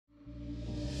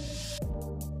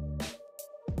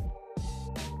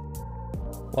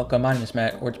Welcome, my name is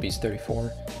Matt, or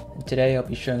DaBeast34, and today I'll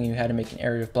be showing you how to make an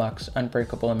area of blocks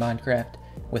unbreakable in Minecraft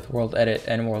with World Edit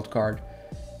and World Guard.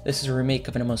 This is a remake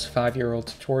of an almost 5-year-old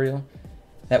tutorial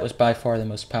that was by far the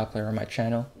most popular on my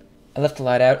channel. I left a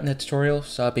lot out in the tutorial,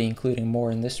 so I'll be including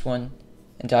more in this one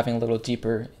and diving a little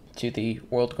deeper into the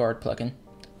World Guard plugin.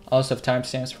 I also have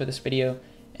timestamps for this video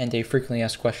and a frequently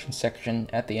asked questions section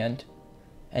at the end.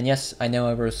 And yes, I know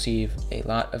I will receive a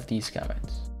lot of these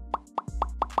comments.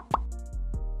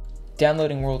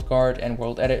 Downloading World Guard and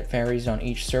World Edit varies on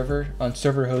each server. On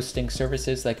server hosting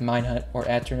services like Minehut or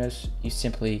Aternos, you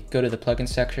simply go to the plugin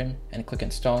section and click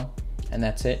install, and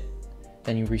that's it.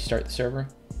 Then you restart the server.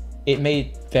 It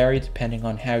may vary depending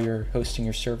on how you're hosting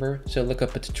your server, so look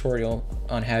up a tutorial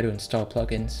on how to install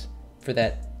plugins for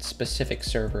that specific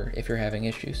server if you're having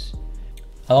issues.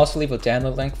 I'll also leave a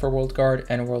download link for World Guard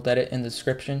and World Edit in the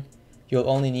description. You'll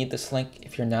only need this link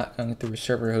if you're not going through a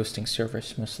server hosting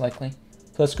service, most likely.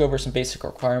 So let's go over some basic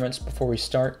requirements before we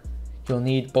start. You'll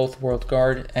need both World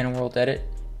Guard and World Edit.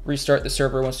 Restart the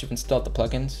server once you've installed the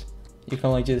plugins. You can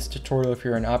only do this tutorial if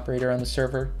you're an operator on the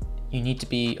server. You need to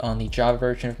be on the Java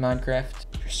version of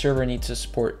Minecraft. Your server needs to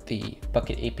support the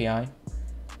Bucket API.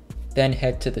 Then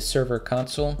head to the server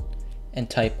console and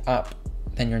type op,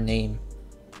 then your name,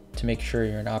 to make sure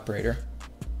you're an operator.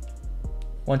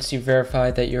 Once you verify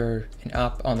that you're an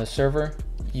op on the server,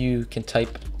 you can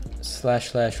type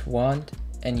 //wand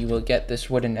and you will get this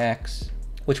wooden axe,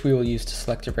 which we will use to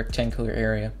select a rectangular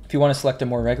area. If you want to select a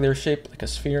more regular shape, like a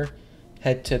sphere,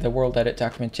 head to the World Edit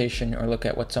documentation or look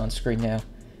at what's on screen now,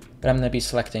 but I'm going to be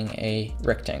selecting a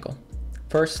rectangle.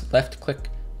 First, left click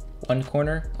one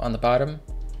corner on the bottom,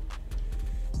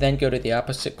 then go to the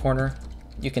opposite corner.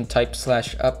 You can type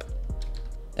 /up,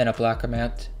 then a block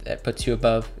amount that puts you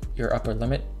above your upper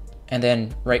limit, and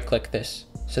then right click this.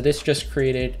 So this just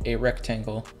created a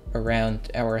rectangle around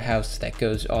our house that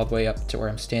goes all the way up to where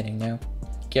I'm standing now.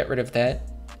 Get rid of that.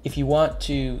 If you want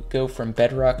to go from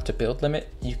bedrock to build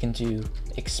limit, you can do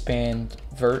expand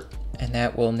vert, and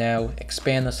that will now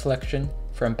expand the selection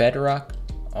from bedrock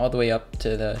all the way up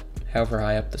to the however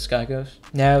high up the sky goes.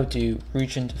 Now do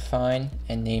region define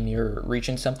and name your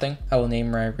region something. I will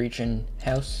name my region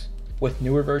house. With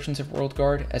newer versions of World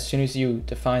Guard, as soon as you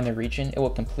define the region, it will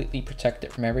completely protect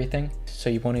it from everything, so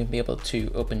you won't even be able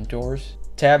to open doors.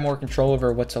 To have more control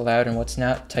over what's allowed and what's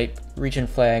not, type region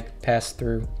flag pass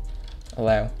through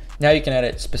allow. Now you can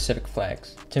edit specific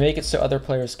flags. To make it so other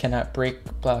players cannot break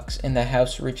blocks in the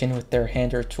house region with their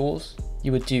hand or tools,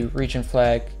 you would do region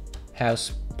flag house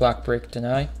block break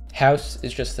deny. House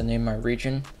is just the name of my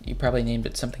region. You probably named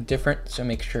it something different, so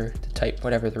make sure to type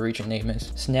whatever the region name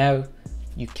is. So now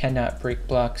you cannot break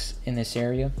blocks in this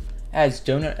area. As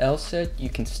Donut L said, you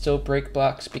can still break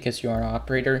blocks because you are an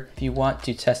operator. If you want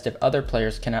to test if other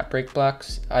players cannot break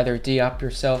blocks, either de-op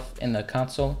yourself in the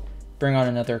console, bring on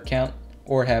another account,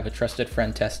 or have a trusted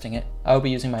friend testing it. I will be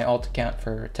using my alt account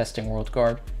for testing World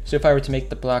Guard. So if I were to make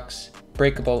the blocks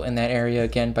breakable in that area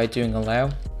again by doing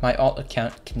allow, my alt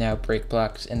account can now break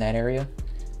blocks in that area.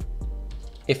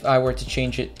 If I were to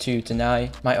change it to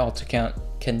deny, my alt account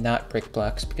cannot break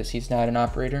blocks because he's not an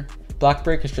operator. Block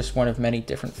break is just one of many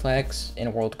different flags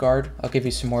in World Guard. I'll give you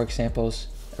some more examples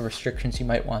of restrictions you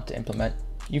might want to implement.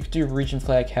 You could do region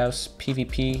flag house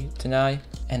PvP deny,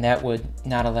 and that would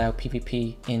not allow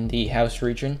PvP in the house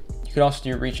region. You could also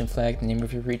do region flag the name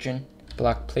of your region,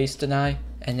 block place deny,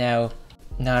 and now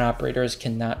non-operators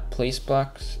cannot place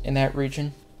blocks in that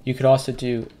region. You could also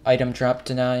do item drop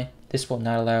deny. This will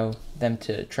not allow them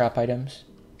to drop items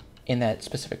in that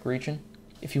specific region.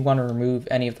 If you want to remove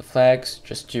any of the flags,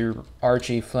 just do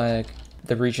RG flag,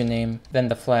 the region name, then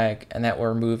the flag, and that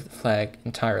will remove the flag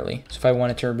entirely. So if I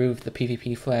wanted to remove the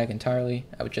PvP flag entirely,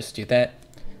 I would just do that,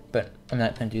 but I'm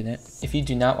not going to do that. If you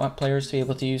do not want players to be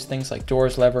able to use things like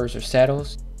doors, levers, or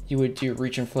saddles, you would do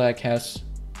region flag house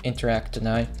interact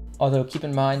deny. Although keep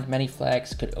in mind, many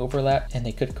flags could overlap and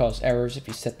they could cause errors if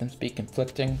you set them to be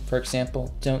conflicting. For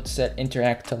example, don't set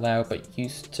interact to allow but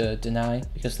use to deny,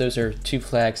 because those are two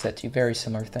flags that do very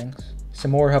similar things.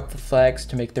 Some more helpful flags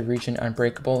to make the region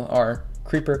unbreakable are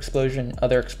creeper explosion,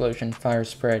 other explosion, fire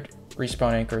spread,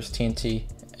 respawn anchors, TNT,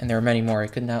 and there are many more I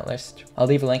could not list. I'll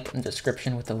leave a link in the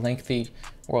description with a lengthy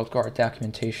World Guard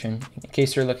documentation in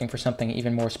case you're looking for something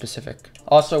even more specific.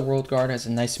 Also, World Guard has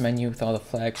a nice menu with all the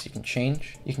flags you can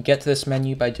change. You can get to this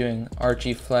menu by doing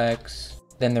RG flags,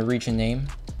 then the region name.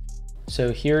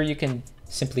 So here you can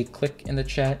simply click in the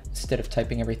chat instead of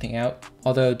typing everything out.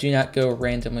 Although do not go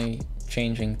randomly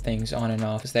changing things on and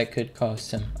off, as that could cause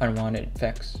some unwanted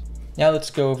effects. Now let's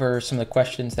go over some of the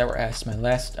questions that were asked in my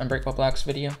last Unbreakable Blocks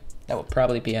video that will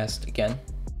probably be asked again.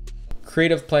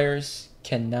 Creative players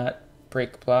cannot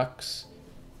break blocks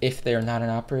if they are not an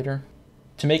operator.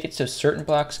 To make it so certain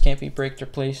blocks can't be breaked or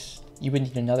placed, you would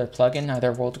need another plugin,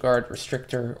 either WorldGuard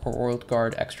Restrictor or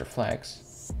WorldGuard Extra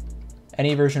Flags.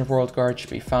 Any version of WorldGuard should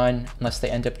be fine unless they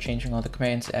end up changing all the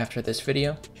commands after this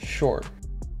video. Sure.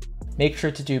 Make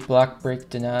sure to do block break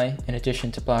deny in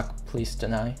addition to block police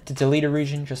deny. To delete a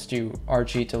region, just do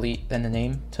RG delete, then the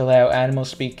name. To allow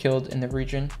animals to be killed in the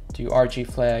region, do RG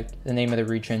flag, the name of the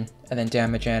region, and then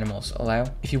damage animals, allow.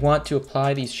 If you want to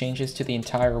apply these changes to the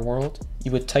entire world,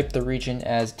 you would type the region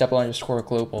as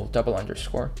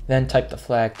 _global__, then type the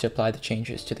flag to apply the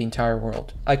changes to the entire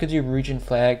world. I could do region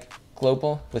flag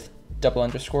global with double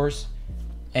underscores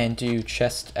and do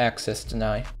chest access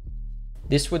deny.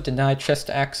 This would deny chest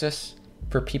access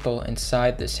for people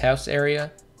inside this house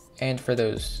area and for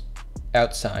those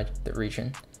outside the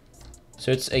region.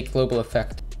 So it's a global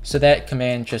effect. So that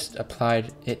command just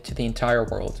applied it to the entire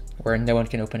world where no one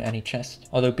can open any chest.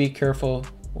 Although be careful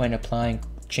when applying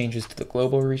changes to the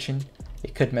global region,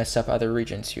 it could mess up other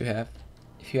regions you have.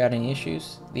 If you had any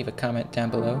issues, leave a comment down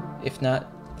below. If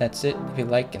not, that's it. Leave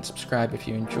a like and subscribe if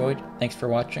you enjoyed. Thanks for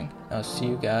watching. I'll see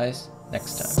you guys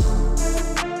next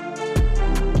time.